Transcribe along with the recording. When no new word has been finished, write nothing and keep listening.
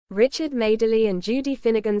Richard Madeley and Judy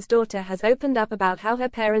Finnigan's daughter has opened up about how her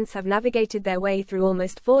parents have navigated their way through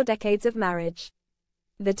almost 4 decades of marriage.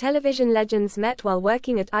 The television legends met while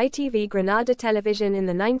working at ITV Granada Television in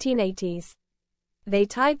the 1980s. They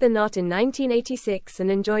tied the knot in 1986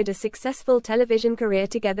 and enjoyed a successful television career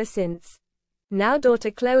together since. Now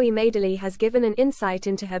daughter Chloe Madeley has given an insight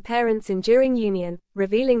into her parents' enduring union,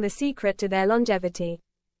 revealing the secret to their longevity.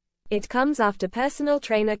 It comes after personal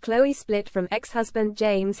trainer Chloe split from ex-husband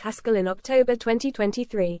James Haskell in October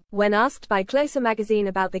 2023. When asked by Closer magazine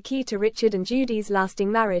about the key to Richard and Judy's lasting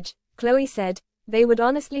marriage, Chloe said, "They would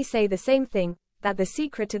honestly say the same thing, that the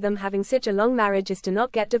secret to them having such a long marriage is to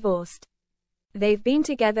not get divorced. They've been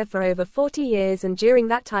together for over 40 years and during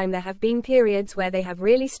that time there have been periods where they have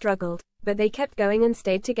really struggled, but they kept going and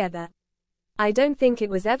stayed together. I don't think it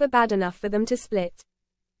was ever bad enough for them to split."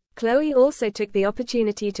 Chloe also took the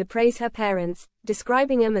opportunity to praise her parents,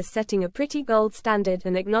 describing them as setting a pretty gold standard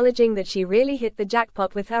and acknowledging that she really hit the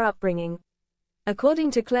jackpot with her upbringing.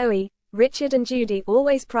 According to Chloe, Richard and Judy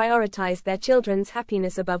always prioritized their children's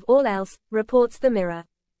happiness above all else, reports The Mirror.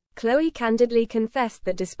 Chloe candidly confessed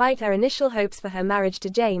that despite her initial hopes for her marriage to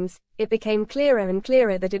James, it became clearer and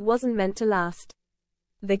clearer that it wasn't meant to last.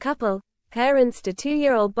 The couple, parents to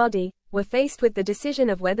 2-year-old Bodhi, were faced with the decision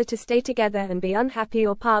of whether to stay together and be unhappy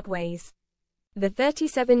or part ways. The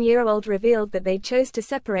 37-year-old revealed that they chose to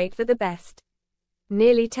separate for the best.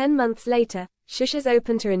 Nearly 10 months later, Shusha's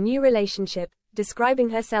open to a new relationship, describing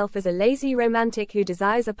herself as a lazy romantic who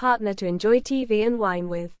desires a partner to enjoy TV and wine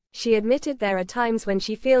with. She admitted there are times when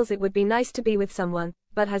she feels it would be nice to be with someone,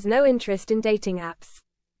 but has no interest in dating apps.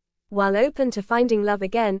 While open to finding love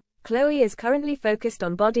again, Chloe is currently focused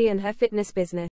on Bodhi and her fitness business.